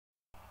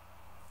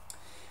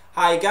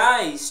Hi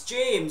guys,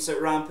 James at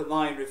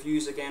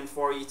RampantLionReviews again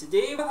for you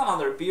today with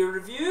another beer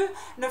review.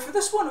 Now for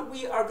this one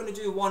we are going to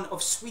do one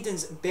of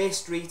Sweden's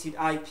best rated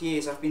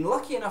IPAs. I've been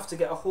lucky enough to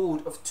get a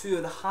hold of two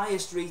of the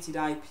highest rated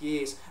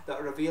IPAs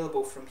that are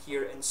available from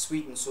here in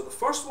Sweden. So the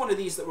first one of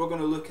these that we're going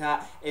to look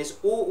at is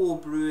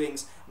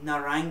Brewing's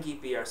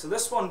Narangi beer. So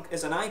this one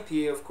is an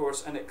IPA of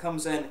course, and it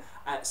comes in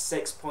at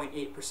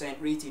 6.8%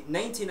 rated,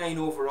 99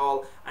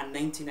 overall and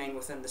 99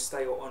 within the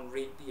style on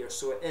Rate Beer.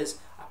 So it is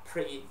a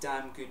pretty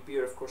damn good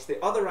beer of course.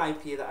 The other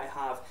IPA that I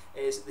have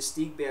is the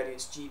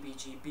Stigbergets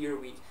GBG Beer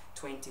Week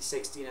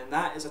 2016, and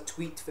that is a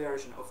tweaked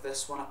version of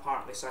this one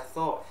apparently, so I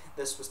thought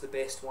this was the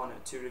best one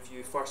to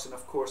review first, and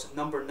of course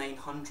number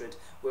 900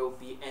 will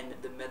be in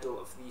the middle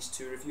of these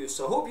two reviews.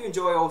 So I hope you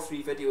enjoy all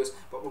three videos,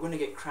 but we're going to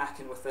get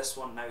cracking with this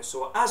one now.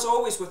 So as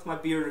always with my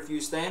beer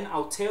reviews then,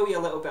 I'll tell you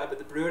a little bit about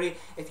the brewery.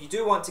 If you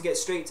do want to get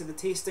straight to the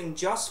tasting,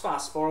 just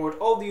fast forward.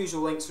 All the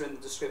usual links are in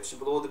the description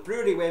below. The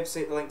brewery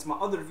website, the link to my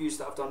other reviews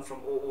that I've done from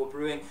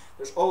Brewing.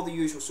 There's all the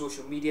usual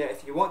social media.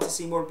 If you want to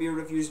see more beer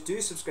reviews, do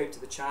subscribe to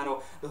the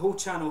channel. The whole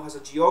channel has a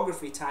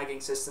geography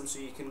tagging system, so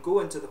you can go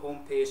into the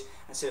homepage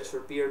and search for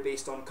beer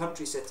based on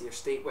country, city or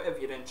state, whatever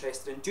you're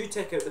interested in. Do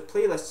check out the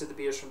playlists of the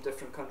beers from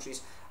different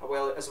countries,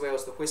 as well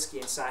as the whiskey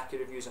and sake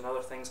reviews and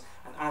other things.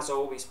 And as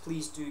always,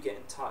 please do get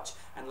in touch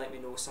and let me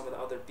know some of the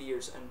other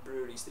beers and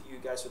breweries that you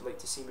guys would like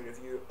to see me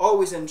review.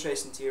 Always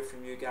interesting to hear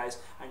from you guys,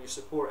 and your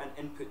support and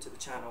input to the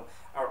channel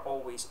are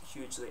always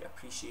hugely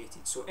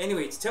appreciated. So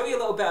anyway, to tell you a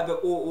little bit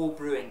about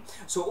Brewing.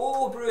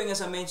 So Brewing,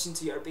 as I mentioned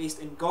to you, are based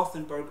in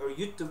Gothenburg, or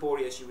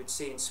Göteborg as you would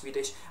say in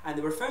Swedish, and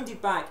they were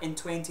founded back in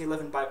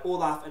 2011 by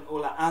Olaf and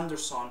Ola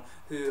Andersson,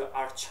 who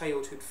are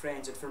childhood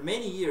friends, and for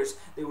many years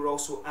they were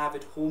also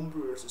avid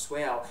homebrewers as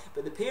well.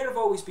 But the pair have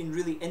always been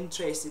really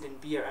interested in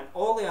beer, and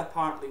Ole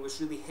apparently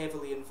was really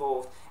heavily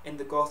involved in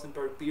the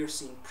Gothenburg beer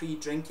scene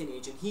pre-drinking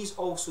age, and he's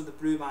also the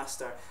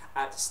brewmaster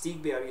at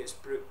Stigbergets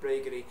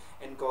Brewery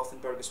in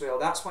Gothenburg as well.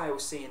 That's why I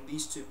was saying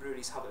these two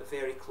breweries have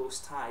very close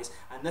ties,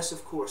 and this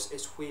of course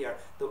is where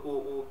the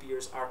OO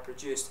beers are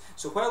produced.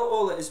 So while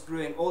Ola is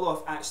brewing,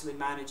 Olaf actually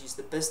manages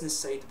the business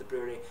side of the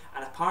brewery,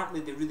 and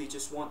apparently they really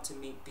just want to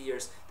make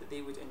beers that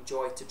they would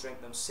enjoy to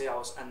drink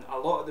themselves, and a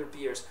lot of their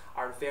beers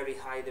are very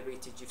highly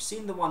rated. You've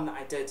seen the one that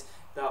I did,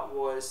 that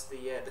was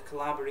the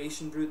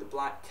collaboration brew, the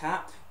Black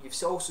Cat. You've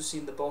also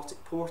seen the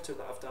Baltic Porter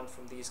that I've done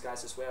from these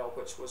guys as well,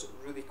 which was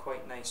really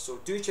quite nice.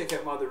 So do check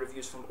out my other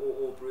reviews from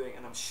Brewing,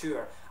 and I'm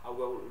sure I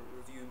will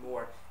review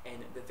more in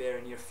the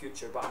very near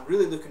future. But I'm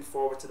really looking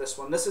forward to this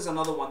one. This is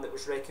another one that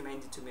was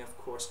recommended to me of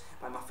course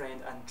by my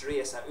friend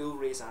Andreas at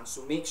Ölresan,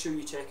 so make sure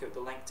you check out the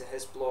link to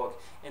his blog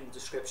in the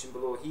description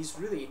below. He's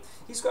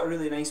got a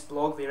really nice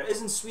blog there. It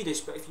is in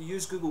Swedish, but if you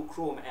use Google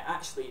Chrome it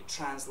actually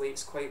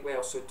translates quite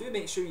well, so do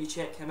make sure you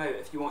check him out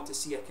if you want to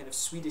see a kind of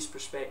Swedish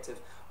perspective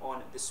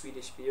on the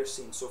Swedish beer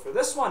scene. So for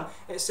this one,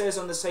 it says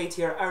on the side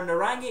here, our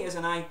Narangi is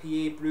an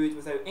IPA brewed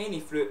without any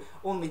fruit,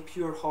 only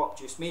pure hop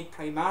juice, made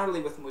primarily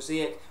with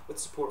Mosaic, with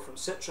support from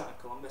Citra and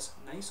Columbus.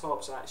 Nice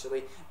hops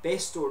actually.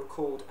 Best stored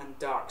cold and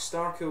dark.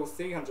 Star Cool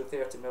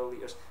 330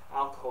 milliliters.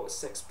 Alcohol is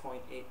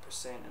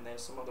 6.8%, and then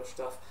some other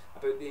stuff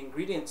about the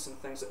ingredients and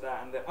things like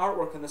that. And the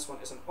artwork on this one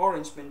is an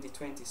Orange Mindy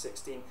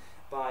 2016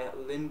 by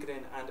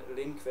Lindgren and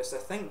Lindqvist. I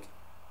think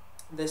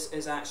this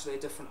is actually a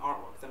different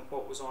artwork than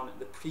what was on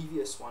the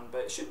previous one,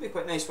 but it should be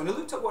quite nice. When I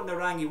looked at what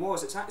Narangi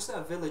was, it's actually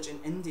a village in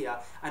India,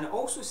 and it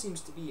also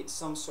seems to be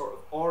some sort of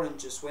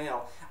orange as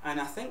well,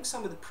 and I think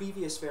some of the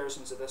previous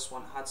versions of this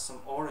one had some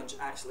orange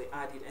actually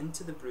added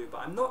into the brew, but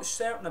I'm not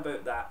certain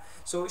about that.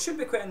 So it should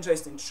be quite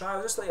interesting to try.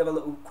 I'll just let you have a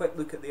little quick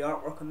look at the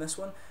artwork on this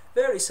one.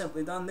 Very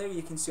simply done. There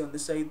you can see on the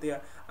side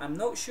there. I'm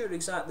not sure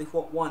exactly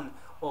what one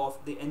of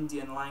the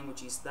Indian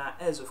languages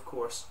that is of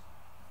course,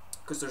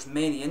 because there's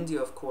many. India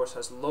of course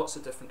has lots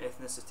of different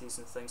ethnicities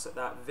and things like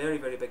that, very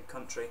big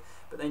country.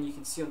 But then you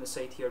can see on the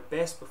side here,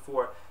 best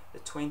before the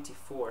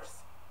 24th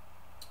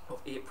of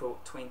April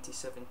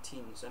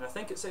 2017, and I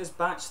think it says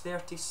batch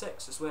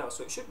 36 as well,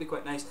 so it should be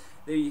quite nice.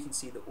 There you can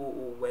see the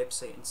OO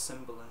website and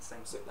symbol and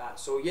things like that.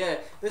 So yeah,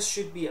 this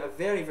should be a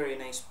very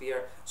nice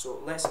beer,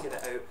 so let's get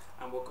it out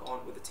and we'll go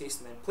on with the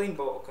tasting then. Plain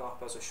bottle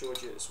cap as I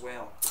showed you as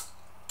well.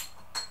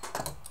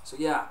 So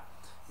yeah,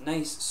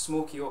 nice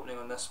smoky opening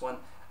on this one,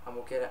 and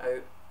we'll get it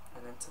out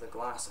and into the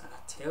glass. And I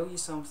tell you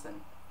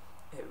something,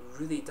 it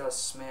really does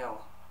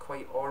smell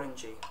quite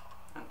orangey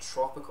and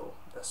tropical,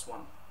 this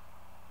one.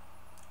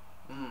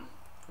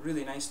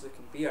 Really nice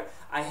looking beer.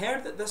 I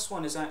heard that this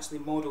one is actually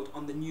modelled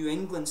on the New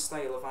England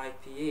style of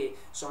IPA,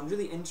 so I'm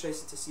really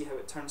interested to see how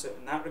it turns out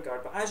in that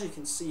regard. But as you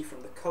can see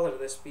from the colour of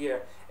this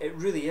beer, it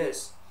really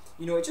is,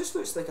 you know, it just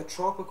looks like a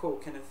tropical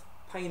kind of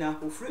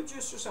pineapple fruit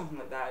juice or something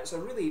like that. It's a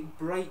really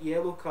bright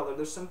yellow colour.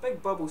 There's some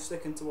big bubbles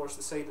sticking towards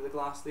the side of the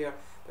glass there,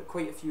 but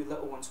quite a few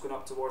little ones going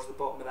up towards the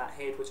bottom of that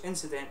head, which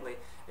incidentally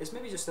is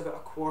maybe just about a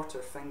quarter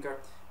finger,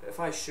 but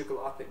if I sugar it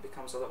up it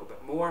becomes a little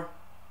bit more.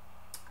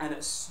 And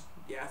it's,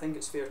 yeah, I think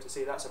it's fair to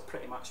say that's a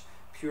pretty much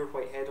pure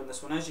white head on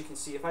this one. As you can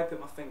see, if I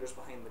put my fingers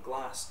behind the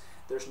glass,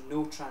 there's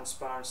no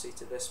transparency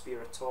to this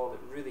beer at all. It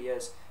really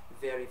is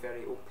very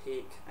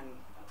opaque, and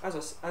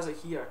as I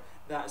hear,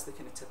 that is the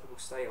kind of typical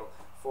style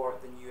for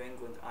the New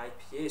England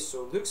IPA.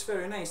 So looks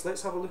very nice.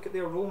 Let's have a look at the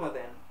aroma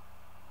then.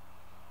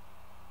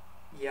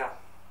 Yeah,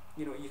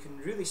 you know, you can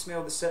really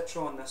smell the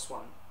citra on this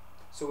one.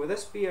 So with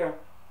this beer,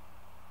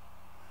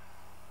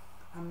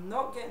 I'm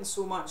not getting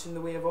so much in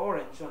the way of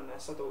orange on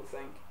this, I don't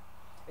think.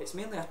 It's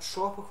mainly a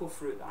tropical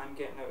fruit that I'm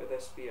getting out of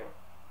this beer.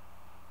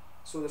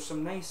 So there's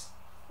some nice,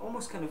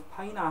 almost kind of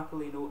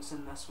pineapple-y notes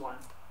in this one.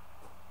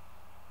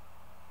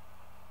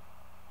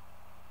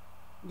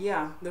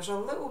 Yeah, there's a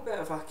little bit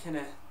of a kind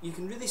of, you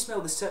can really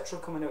smell the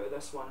citra coming out of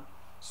this one.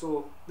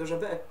 So there's a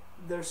bit of,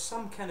 there's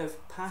some kind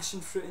of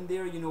passion fruit in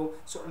there, you know,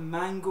 sort of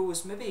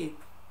mangoes, maybe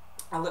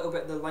a little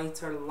bit of the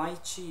lighter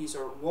lychees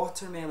or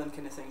watermelon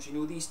kind of things, you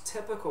know, these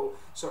typical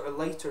sort of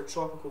lighter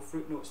tropical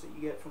fruit notes that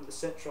you get from the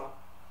citra,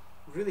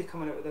 really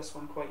coming out of this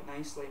one quite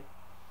nicely.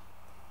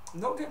 I'm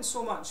not getting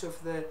so much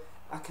of a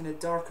kind of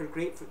darker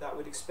grapefruit that I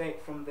would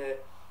expect from the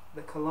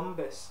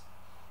Columbus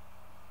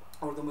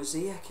or the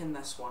Mosaic in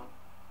this one.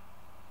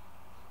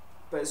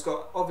 But it's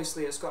got,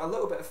 obviously it's got a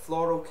little bit of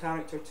floral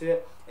character to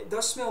it. It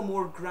does smell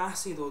more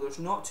grassy though. There's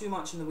not too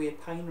much in the way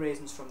of pine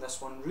raisins from this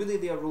one. Really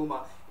the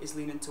aroma is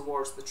leaning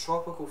towards the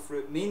tropical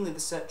fruit, mainly the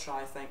citra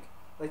I think.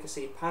 Like I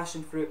say,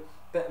 passion fruit,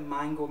 bit of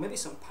mango, maybe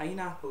some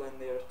pineapple in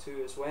there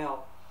too as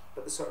well.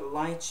 But the sort of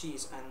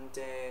lychees and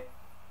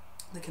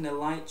the kind of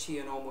lychee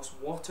and almost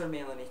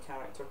watermelon-y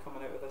character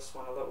coming out of this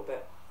one a little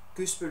bit.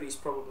 Gooseberries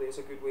probably is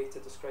a good way to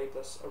describe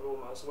this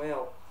aroma as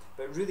well.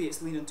 But really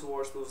it's leaning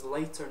towards those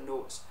lighter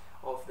notes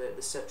of the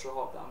citra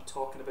hop that I'm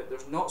talking about.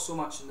 There's not so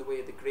much in the way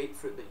of the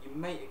grapefruit that you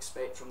might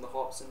expect from the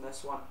hops in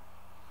this one.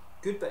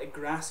 Good bit of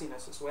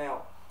grassiness as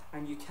well,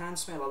 and you can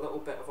smell a little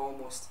bit of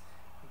almost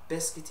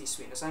biscuity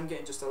sweetness. I'm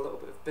getting just a little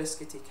bit of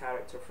biscuity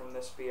character from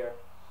this beer,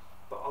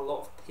 but a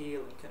lot of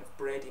pale and kind of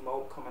bready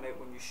malt coming out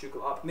when you sugar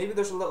it up. Maybe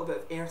there's a little bit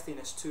of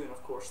earthiness too, and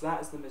of course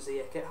that is the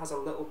Mosaic. It has a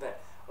little bit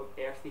of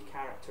earthy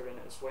character in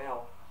it as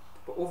well,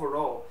 but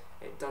overall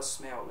it does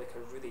smell like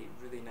a really,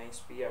 really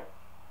nice beer.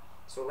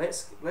 So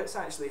let's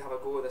actually have a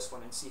go with this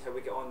one and see how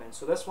we get on then.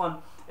 So this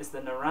one is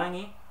the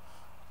Narangi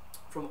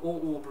from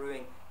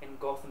Brewing in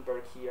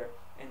Gothenburg here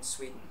in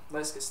Sweden.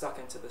 Let's get stuck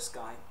into this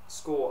guy.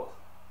 Skål!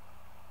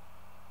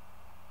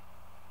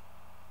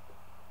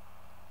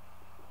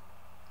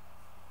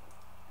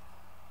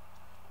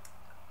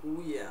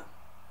 Oh yeah,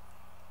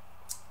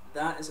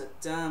 that is a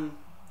damn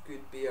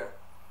good beer.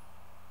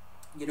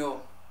 You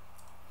know,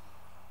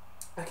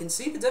 I can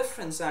see the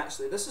difference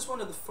actually. This is one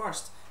of the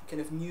first kind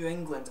of New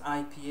England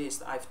IPAs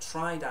that I've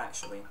tried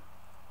actually,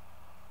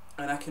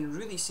 and I can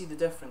really see the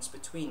difference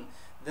between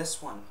this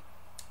one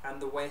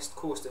and the West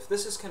Coast. If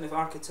this is kind of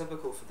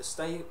archetypical for the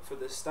style,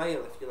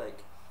 if you like,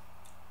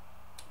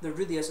 there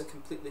really is a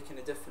completely kind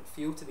of different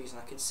feel to these,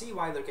 and I can see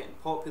why they're getting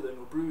popular. You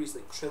know, breweries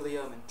like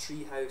Trillium and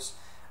Treehouse,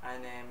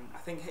 and I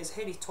think his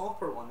Heady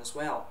Topper one as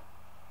well.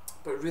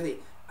 But really,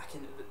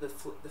 the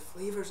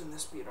flavours in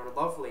this beer are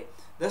lovely.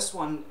 This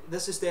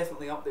is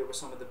definitely up there with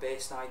some of the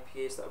best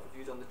IPAs that I've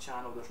reviewed on the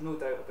channel. There's no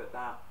doubt about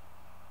that.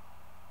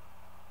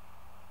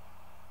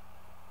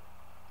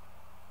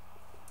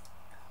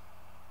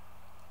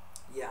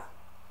 Yeah,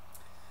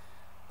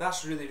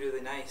 that's really,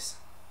 really nice.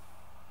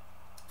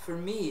 For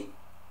me,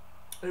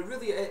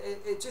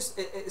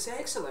 it's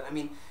excellent. I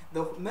mean,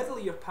 the middle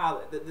of your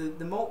palate,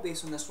 the malt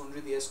base on this one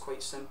really is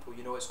quite simple.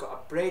 You know, it's got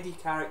a bready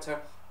character.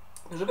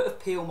 There's a bit of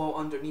pale malt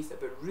underneath it,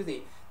 but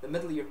really the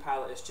middle of your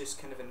palate is just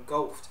kind of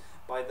engulfed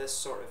by this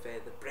sort of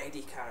the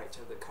bready character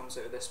that comes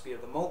out of this beer.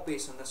 The malt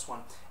base on this one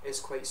is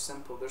quite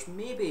simple. There's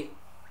maybe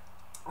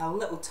a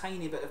little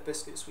tiny bit of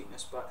biscuit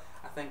sweetness, but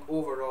I think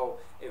overall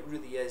it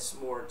really is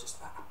more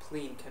just a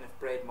plain kind of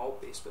bread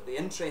malt base. But the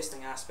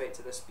interesting aspect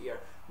to this beer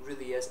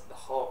really is the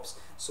hops.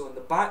 So in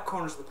the back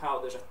corners of the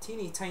palate there's a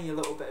teeny tiny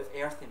little bit of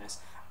earthiness.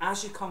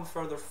 As you come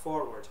further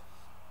forward,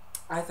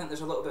 I think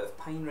there's a little bit of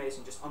pine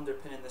resin just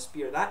underpinning this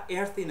beer. That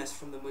earthiness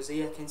from the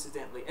Mosaic,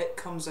 incidentally, it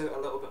comes out a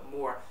little bit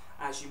more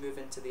as you move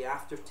into the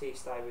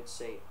aftertaste, I would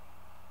say.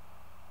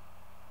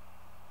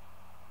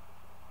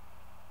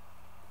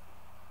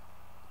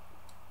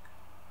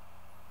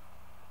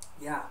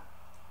 Yeah,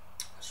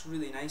 it's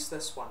really nice,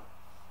 this one.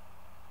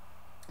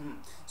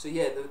 So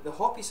yeah, the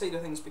hoppy side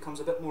of things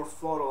becomes a bit more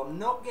floral. I'm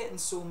not getting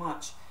so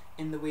much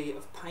in the way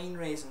of pine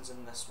resins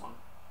in this one.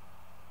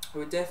 I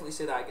would definitely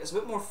say that. It gets a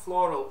bit more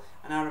floral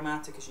and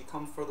aromatic as you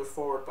come further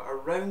forward, but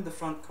around the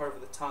front curve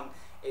of the tongue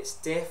it's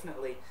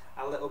definitely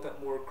a little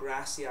bit more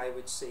grassy, I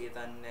would say,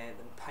 than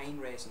pine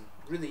resin.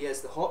 It really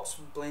is. The hops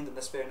blend in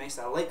this very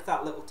nicely. I like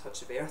that little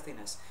touch of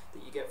earthiness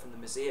that you get from the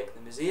Mosaic.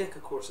 The Mosaic,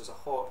 of course, is a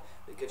hop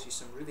that gives you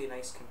some really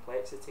nice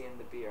complexity in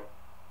the beer.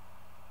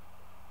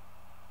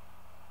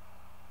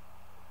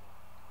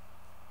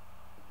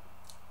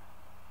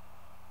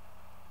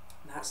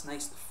 That's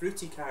nice. The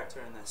fruity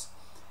character in this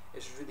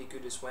is really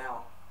good as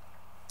well.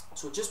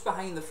 So just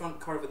behind the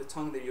front curve of the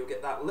tongue there, you'll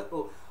get that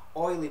little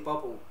oily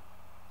bubble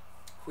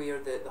where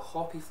the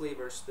hoppy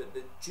flavours,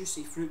 the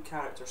juicy fruit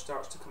character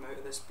starts to come out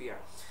of this beer.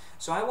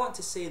 So I want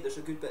to say there's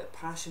a good bit of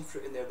passion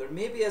fruit in there. There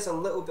maybe is a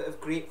little bit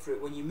of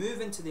grapefruit. When you move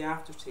into the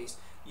aftertaste,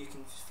 you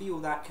can feel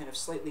that kind of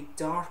slightly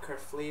darker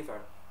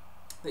flavour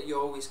that you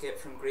always get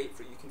from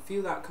grapefruit. You can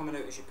feel that coming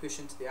out as you push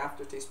into the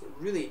aftertaste, but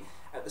really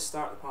at the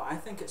start of the palate I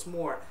think it's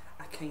more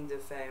a kind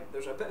of,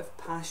 there's a bit of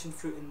passion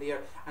fruit in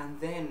there, and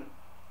then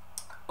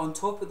on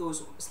top of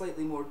those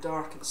slightly more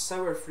dark and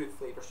sour fruit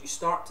flavours, you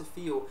start to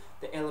feel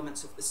the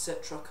elements of the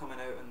citra coming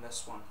out in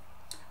this one.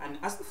 And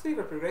as the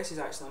flavour progresses,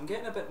 actually, I'm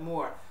getting a bit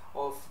more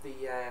of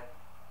the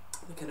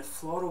kind of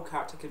floral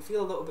character. I can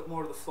feel a little bit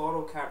more of the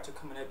floral character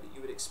coming out that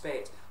you would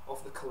expect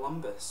of the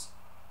Columbus.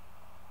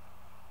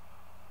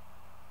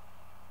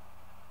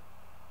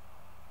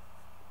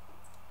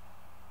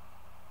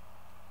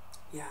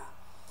 Yeah,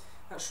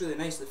 that's really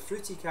nice. The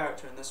fruity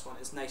character in this one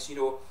is nice. You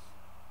know,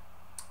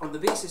 on the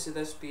basis of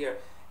this beer,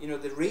 you know,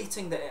 the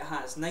rating that it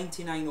has,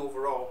 99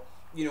 overall,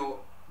 you know,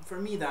 for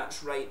me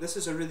that's right. This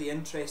is a really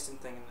interesting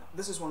thing.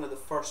 This is one of the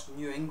first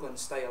New England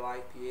style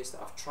IPAs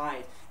that I've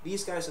tried.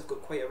 These guys have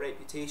got quite a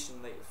reputation,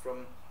 like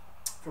from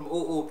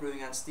OO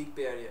Brewing and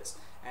Stigbergets.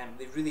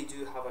 They really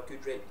do have a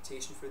good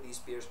reputation for these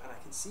beers, and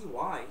I can see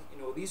why.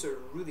 You know, these are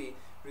really,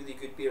 really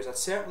good beers. I'd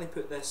certainly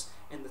put this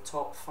in the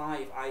top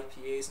 5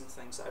 IPAs and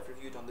things that I've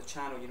reviewed on the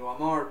channel. You know,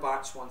 Amar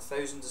Batch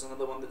 1000 is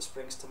another one that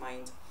springs to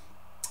mind.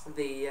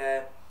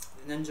 The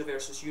Ninja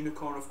versus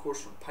Unicorn, of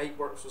course, from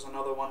Pipeworks was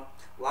another one.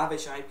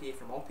 Lavish IPA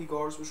from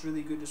Opigors was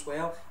really good as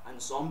well,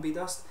 and Zombie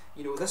Dust.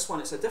 You know, this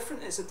one, it's a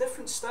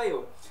different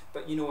style,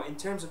 but you know, in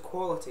terms of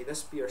quality,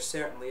 this beer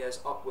certainly is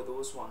up with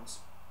those ones.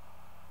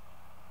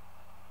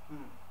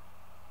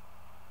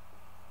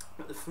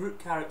 But the fruit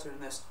character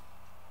in this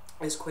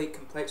is quite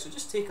complex, so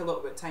just take a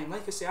little bit of time.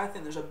 Like I say, I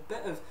think there's a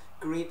bit of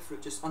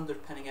grapefruit just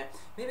underpinning it,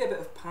 maybe a bit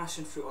of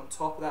passion fruit on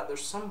top of that.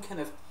 There's some kind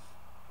of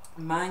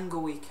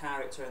mango-y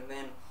character, and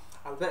then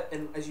a bit,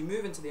 and as you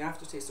move into the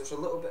aftertaste, there's a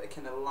little bit of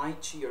kind of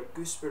lychee or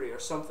gooseberry or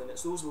something.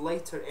 It's those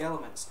lighter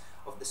elements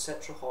of the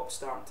citra hop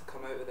starting to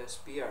come out of this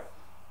beer.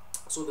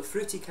 So the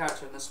fruity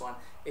character in this one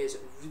is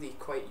really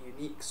quite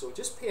unique, so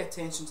just pay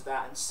attention to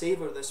that and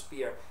savour this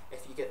beer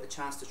if you get the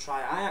chance to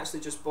try it. I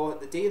actually just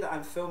bought, the day that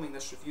I'm filming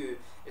this review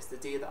is the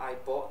day that I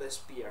bought this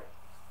beer,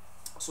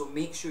 so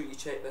make sure you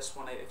check this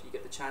one out if you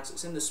get the chance.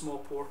 It's in the small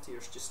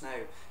portiers just now,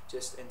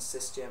 just in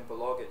Sisgem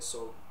Beloget,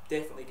 so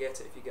definitely get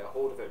it if you get a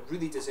hold of it. It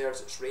really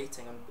deserves its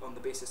rating on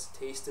the basis of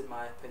taste, in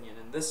my opinion,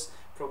 and this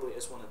probably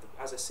is one of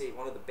the, as I say,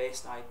 one of the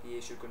best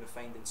IPAs you're going to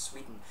find in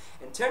Sweden.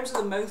 In terms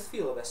of the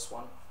mouthfeel of this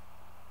one,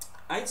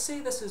 I'd say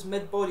this is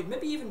mid-bodied,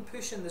 maybe even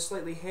pushing the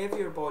slightly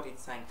heavier bodied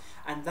thing,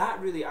 and that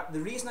really, the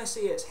reason I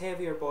say it's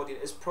heavier bodied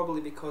is probably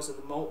because of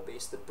the malt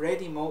base. The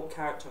bready malt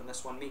character in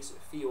this one makes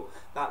it feel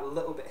that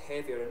little bit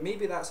heavier, and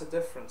maybe that's a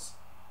difference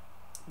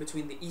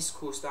between the East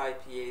Coast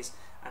IPAs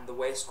and the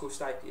West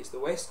Coast IPAs. The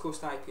West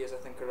Coast IPAs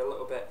I think are a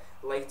little bit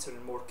lighter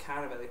and more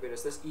caramelly,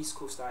 whereas this East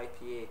Coast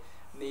IPA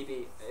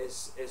maybe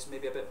is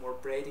maybe a bit more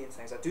bready and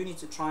things. I do need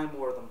to try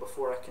more of them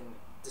before I can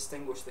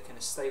distinguish the kind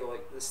of style,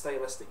 like the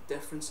stylistic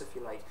difference, if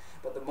you like.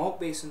 But the malt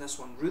base in this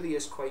one really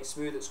is quite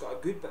smooth. It's got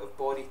a good bit of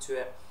body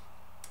to it.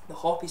 The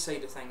hoppy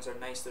side of things are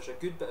nice. There's a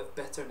good bit of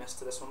bitterness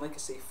to this one. Like I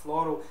say,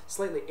 floral,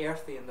 slightly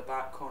earthy in the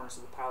back corners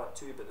of the palate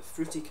too, but the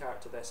fruity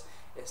character of this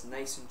is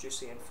nice and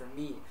juicy, and for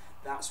me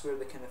that's where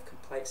the kind of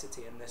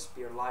complexity in this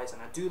beer lies.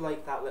 And I do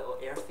like that little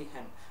earthy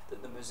hint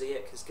that the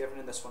mosaic has given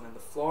in this one, and the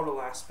floral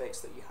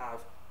aspects that you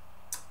have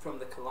from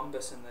the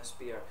Columbus in this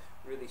beer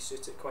really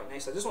suit it quite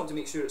nice. I just want to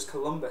make sure it's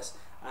Columbus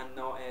and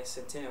not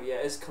Centennial. Yeah,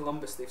 it is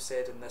Columbus, they've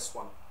said in this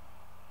one.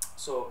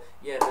 So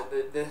yeah,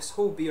 this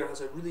whole beer has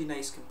a really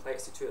nice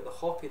complexity to it. The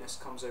hoppiness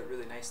comes out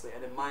really nicely,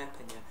 and in my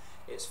opinion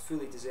it's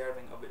fully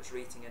deserving of its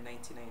rating of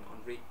 99 on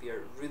Rate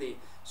Beer. Really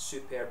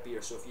superb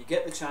beer. So if you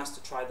get the chance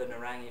to try the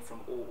Narangi from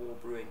OO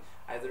Brewing,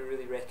 I would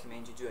really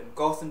recommend you do it. And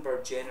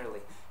Gothenburg generally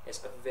is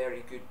a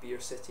very good beer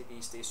city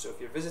these days, so if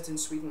you're visiting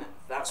Sweden,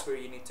 that's where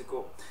you need to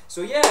go.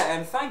 So yeah,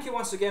 and thank you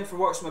once again for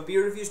watching my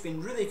beer review. It's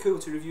been really cool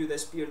to review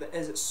this beer that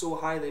is so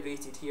highly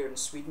rated here in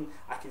Sweden.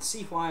 I can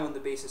see why on the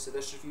basis of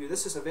this review.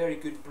 This is a very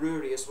good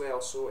brewery as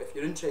well, so if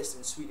you're interested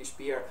in Swedish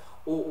beer,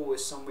 OO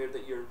is somewhere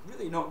that you're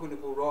really not going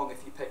to go wrong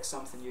if you pick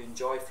something you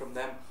enjoy from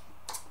them.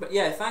 But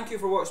yeah, thank you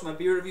for watching my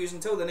beer reviews.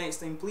 Until the next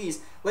time,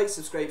 please like,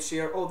 subscribe,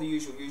 share, all the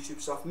usual YouTube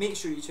stuff. Make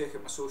sure you check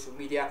out my social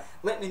media.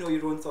 Let me know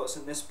your own thoughts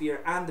on this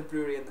beer and the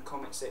brewery in the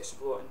comment section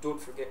below, and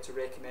don't forget to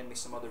recommend me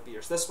some other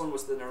beers. This one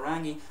was the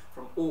Narangi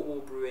from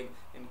OO Brewing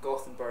in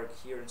Gothenburg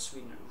here in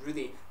Sweden.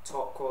 Really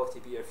top quality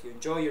beer. If you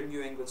enjoy your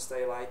New England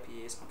style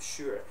IPAs, I'm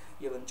sure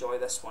you'll enjoy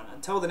this one.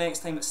 Until the next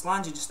time, it's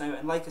Slangy just now,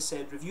 and like I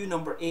said, review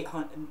number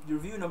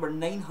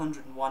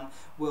 901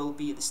 will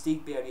be the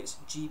Stigbergets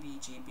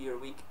GBG Beer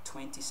Week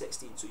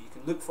 2016, so you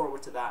can look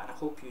forward to that, and I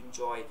hope you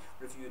enjoy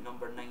review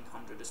number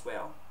 900 as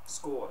well.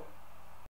 Score!